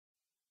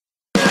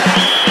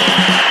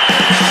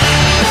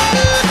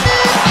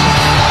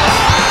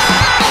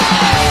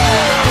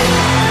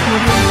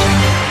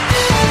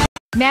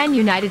Man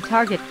United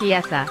target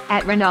Chiesa,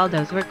 at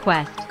Ronaldo's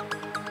request.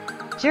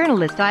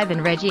 Journalist Ivan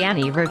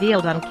Reggiani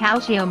revealed on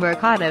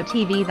Calciomercato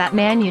TV that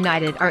Man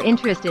United are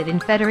interested in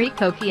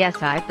Federico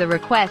Chiesa at the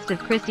request of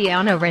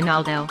Cristiano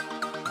Ronaldo.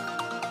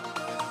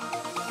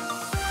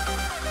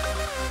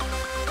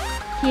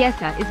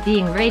 Chiesa is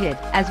being rated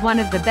as one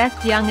of the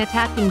best young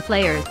attacking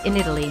players in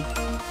Italy.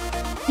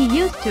 He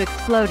used to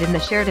explode in the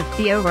shirt of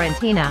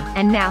Fiorentina,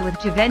 and now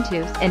with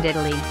Juventus and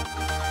Italy.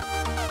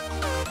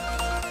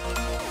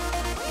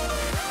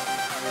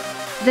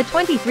 The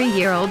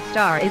 23-year-old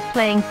star is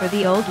playing for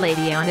the Old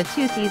Lady on a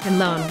 2-season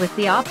loan with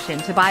the option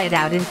to buy it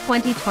out in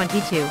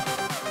 2022.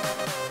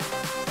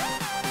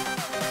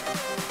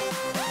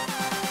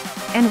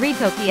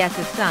 Enrico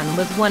Chiesa's son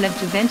was one of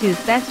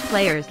Juventus' best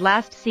players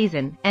last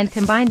season, and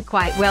combined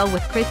quite well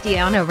with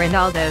Cristiano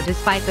Ronaldo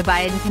despite the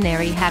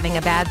Bianconeri having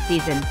a bad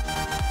season.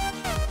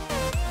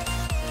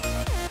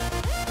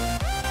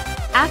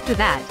 After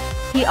that,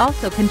 he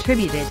also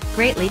contributed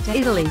greatly to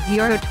Italy's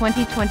Euro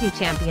 2020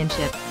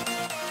 championship.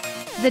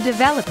 The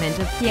development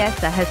of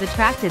Chiesa has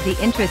attracted the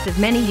interest of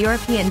many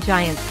European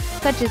giants,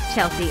 such as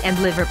Chelsea and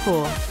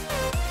Liverpool.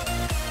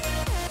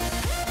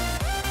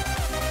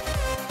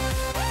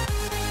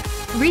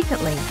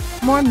 Recently,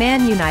 more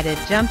Man United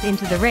jumped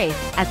into the race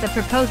at the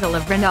proposal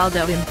of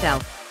Ronaldo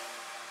himself.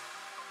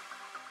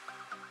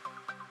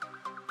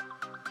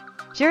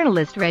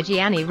 Journalist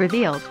Reggiani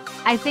revealed,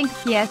 "I think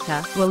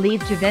Chiesa will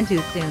leave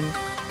Juventus soon.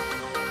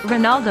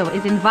 Ronaldo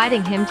is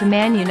inviting him to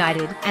Man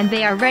United, and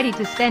they are ready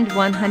to spend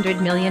 €100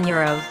 million.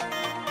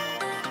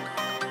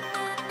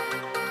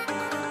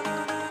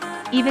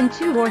 Even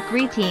 2 or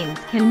 3 teams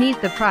can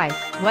meet the price,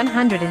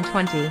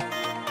 120.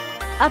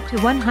 Up to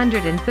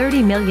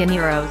 €130 million.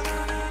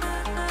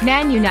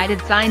 Man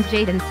United signed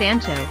Jadon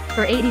Sancho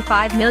for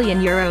 €85 million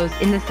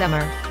in the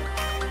summer.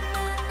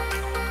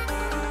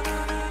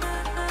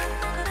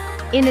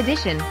 In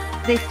addition,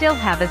 they still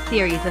have a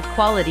series of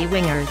quality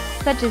wingers,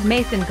 such as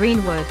Mason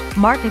Greenwood,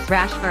 Marcus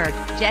Rashford,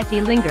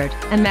 Jesse Lingard,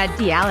 Amad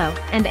Diallo,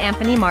 and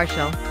Anthony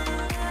Martial.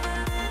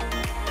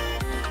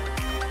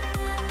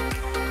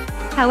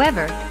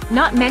 However,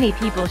 not many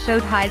people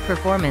showed high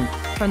performance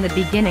from the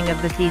beginning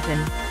of the season.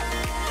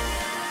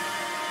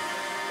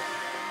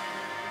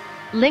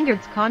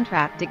 Lingard's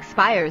contract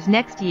expires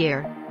next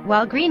year,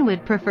 while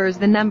Greenwood prefers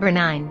the number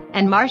 9,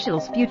 and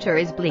Martial's future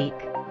is bleak.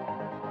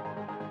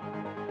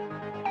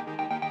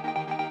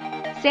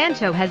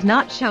 Sancho has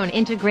not shown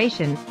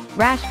integration,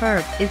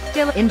 Rashford is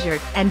still injured,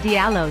 and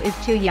Diallo is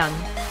too young.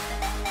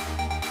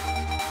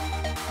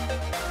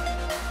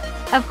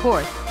 Of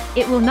course,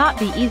 it will not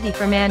be easy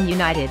for Man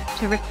United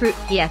to recruit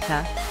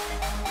Chiesa.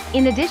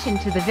 In addition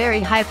to the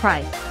very high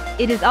price,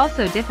 it is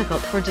also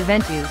difficult for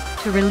Juventus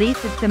to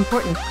release its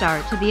important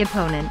star to the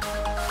opponent.